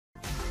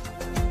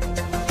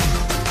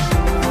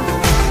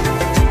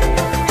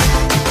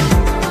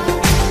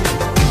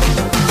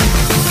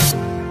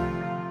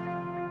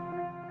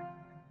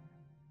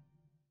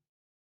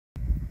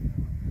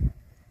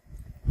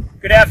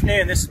Good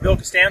afternoon, this is Bill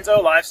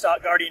Costanzo,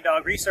 Livestock Guardian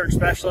Dog Research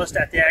Specialist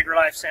at the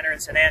AgriLife Center in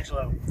San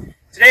Angelo.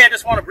 Today I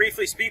just want to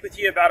briefly speak with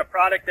you about a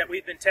product that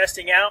we've been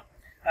testing out.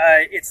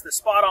 It's the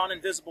SpotOn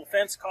Invisible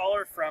Fence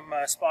Collar from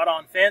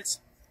SpotOn Fence.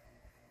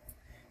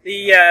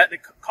 The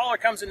collar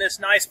comes in this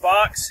nice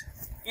box.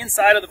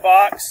 Inside of the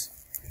box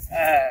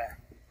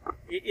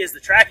is the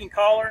tracking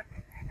collar,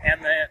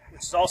 and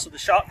which is also the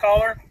shock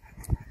collar,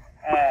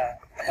 a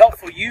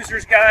helpful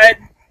user's guide,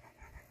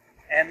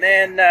 and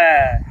then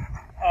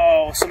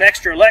some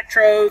extra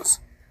electrodes,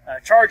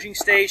 charging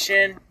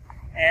station,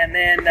 and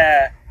then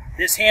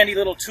this handy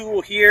little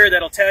tool here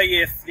that'll tell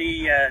you if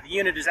the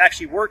unit is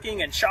actually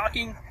working and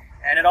shocking,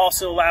 and it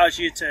also allows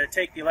you to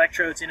take the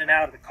electrodes in and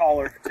out of the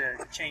collar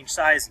to change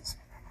sizes.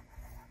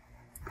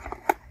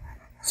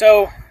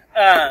 So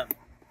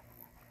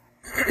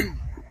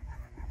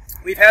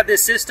we've had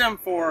this system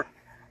for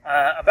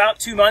about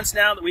 2 months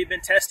now that we've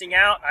been testing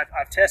out.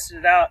 I've tested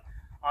it out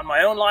on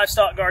my own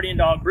livestock guardian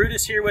dog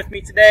Brutus here with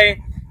me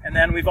today, and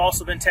then we've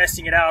also been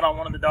testing it out on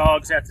one of the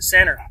dogs at the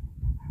center.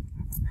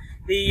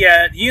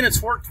 The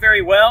unit's worked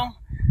very well.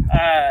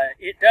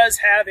 It does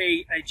have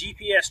a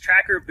GPS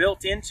tracker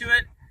built into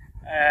it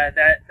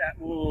that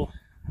will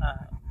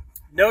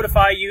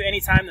notify you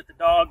anytime that the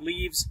dog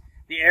leaves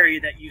the area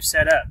that you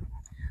set up.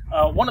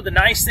 One of the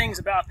nice things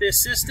about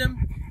this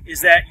system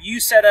is that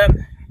you set up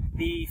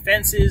the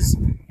fences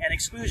and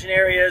exclusion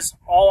areas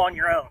all on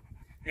your own.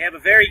 They have a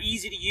very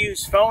easy to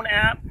use phone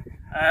app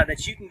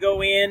that you can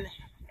go in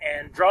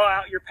and draw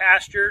out your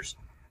pastures,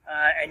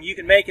 and you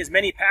can make as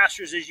many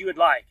pastures as you would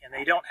like, and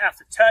they don't have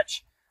to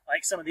touch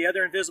like some of the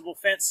other invisible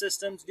fence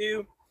systems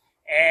do.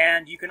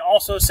 And you can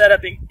also set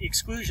up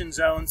exclusion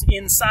zones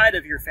inside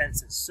of your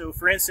fences. So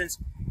for instance,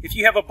 if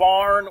you have a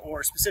barn or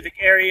a specific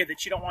area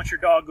that you don't want your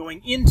dog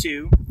going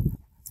into,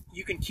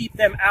 you can keep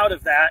them out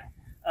of that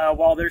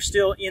while they're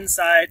still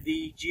inside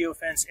the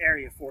geofence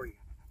area for you.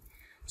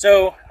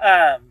 So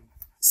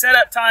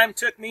setup time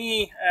took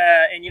me,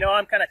 and you know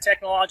I'm kind of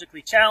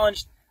technologically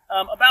challenged,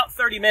 about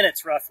 30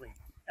 minutes roughly.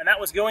 And that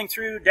was going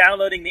through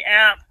downloading the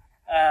app,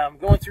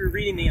 going through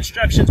reading the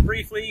instructions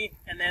briefly,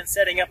 and then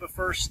setting up a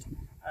first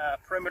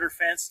perimeter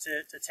fence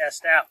to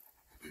test out.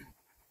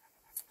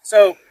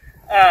 So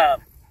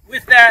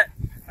with that,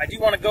 I do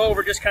want to go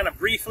over just kind of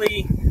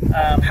briefly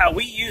how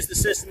we use the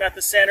system at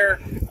the center,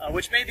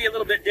 which may be a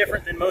little bit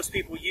different than most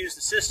people use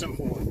the system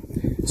for.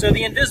 So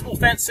the invisible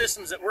fence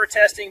systems that we're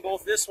testing,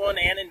 both this one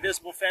and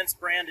Invisible Fence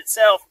brand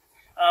itself,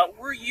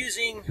 we're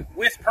using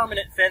with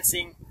permanent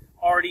fencing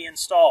already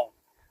installed.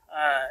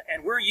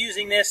 And we're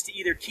using this to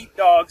either keep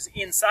dogs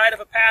inside of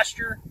a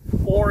pasture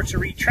or to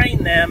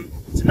retrain them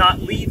to not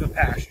leave a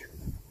pasture.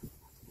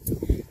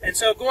 And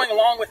so going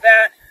along with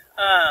that,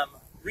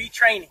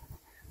 retraining.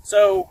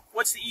 So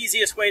what's the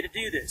easiest way to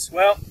do this?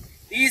 Well,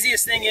 the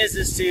easiest thing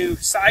is to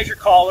size your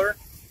collar,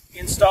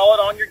 install it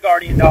on your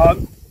guardian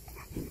dog,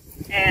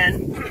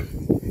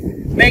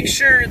 and make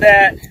sure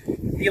that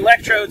the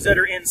electrodes that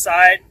are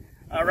inside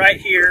right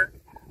here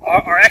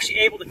are actually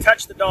able to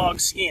touch the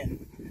dog's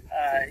skin.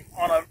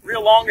 On a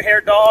real longer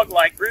haired dog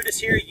like Brutus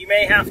here, you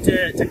may have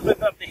to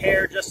clip up the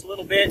hair just a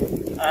little bit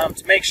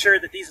to make sure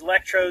that these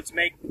electrodes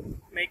make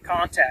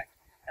contact.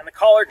 And the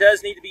collar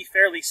does need to be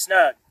fairly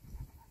snug.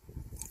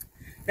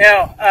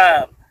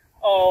 Now,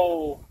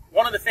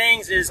 one of the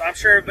things is, I'm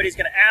sure everybody's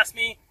going to ask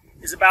me,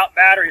 is about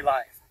battery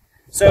life.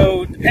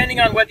 So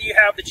depending on whether you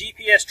have the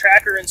GPS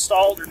tracker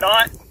installed or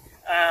not,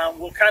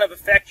 will kind of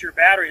affect your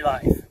battery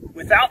life.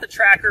 Without the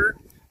tracker,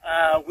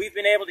 we've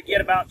been able to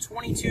get about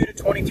 22 to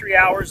 23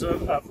 hours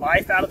of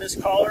life out of this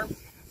collar.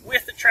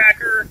 With the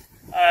tracker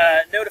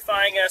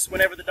notifying us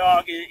whenever the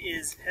dog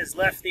has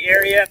left the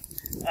area,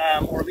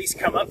 or at least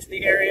come up to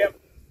the area,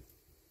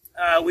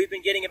 we've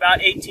been getting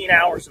about 18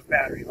 hours of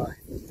battery life.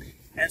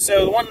 And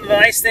so one of the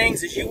nice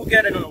things is you will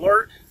get an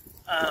alert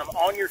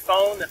on your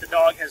phone that the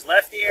dog has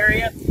left the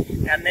area,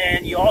 and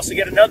then you also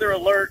get another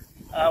alert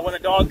when the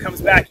dog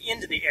comes back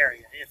into the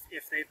area,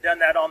 if they've done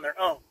that on their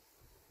own.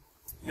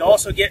 You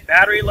also get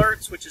battery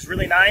alerts, which is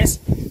really nice.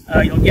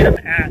 You'll get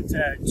them at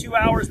 2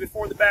 hours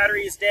before the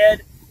battery is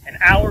dead, an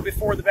hour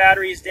before the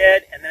battery is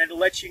dead, and then it'll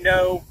let you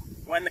know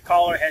when the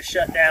collar has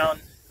shut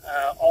down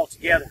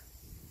altogether.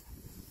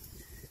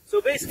 So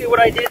basically what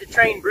I did to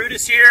train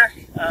Brutus here,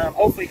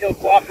 hopefully he'll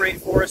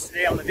cooperate for us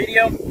today on the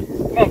video.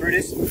 Come on,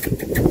 Brutus.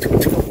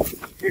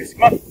 Brutus,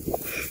 come on.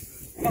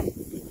 Come on.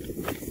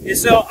 And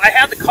so I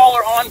have the collar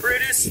on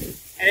Brutus,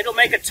 and it'll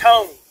make a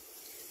tone.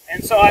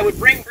 And so I would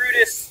bring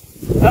Brutus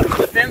up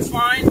to the fence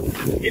line,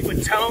 it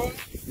would tone,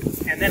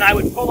 and then I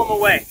would pull him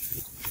away.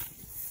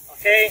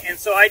 Okay, and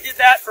so I did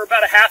that for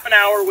about a half an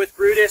hour with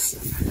Brutus,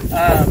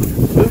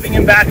 moving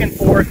him back and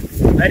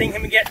forth, letting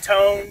him get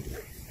toned,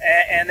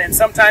 and then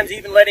sometimes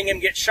even letting him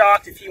get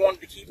shocked if he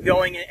wanted to keep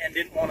going and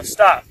didn't want to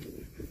stop.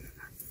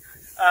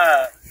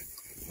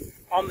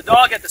 On the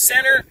dog at the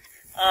center,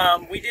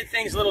 we did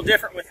things a little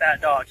different with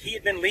that dog. He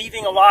had been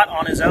leaving a lot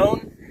on his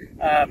own.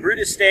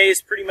 Brutus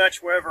stays pretty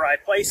much wherever I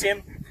place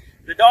him.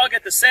 The dog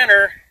at the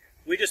center,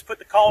 we just put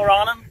the collar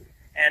on him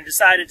and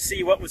decided to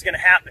see what was going to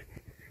happen.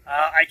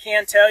 I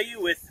can tell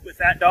you with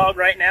that dog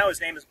right now, his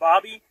name is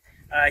Bobby,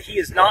 he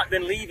has not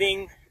been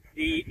leaving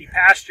the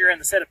pasture and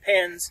the set of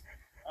pens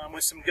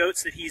with some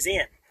goats that he's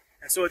in.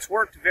 And so it's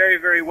worked very,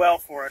 very well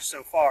for us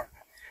so far.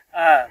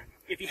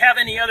 If you have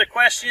any other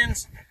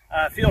questions,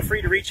 feel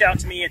free to reach out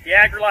to me at the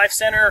AgriLife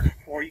Center,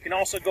 or you can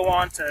also go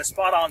on to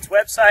SpotOn's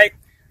website.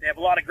 They have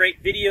a lot of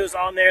great videos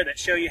on there that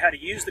show you how to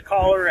use the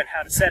collar and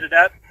how to set it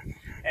up.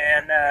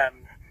 And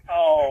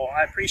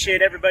I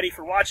appreciate everybody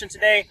for watching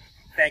today.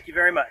 Thank you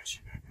very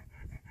much.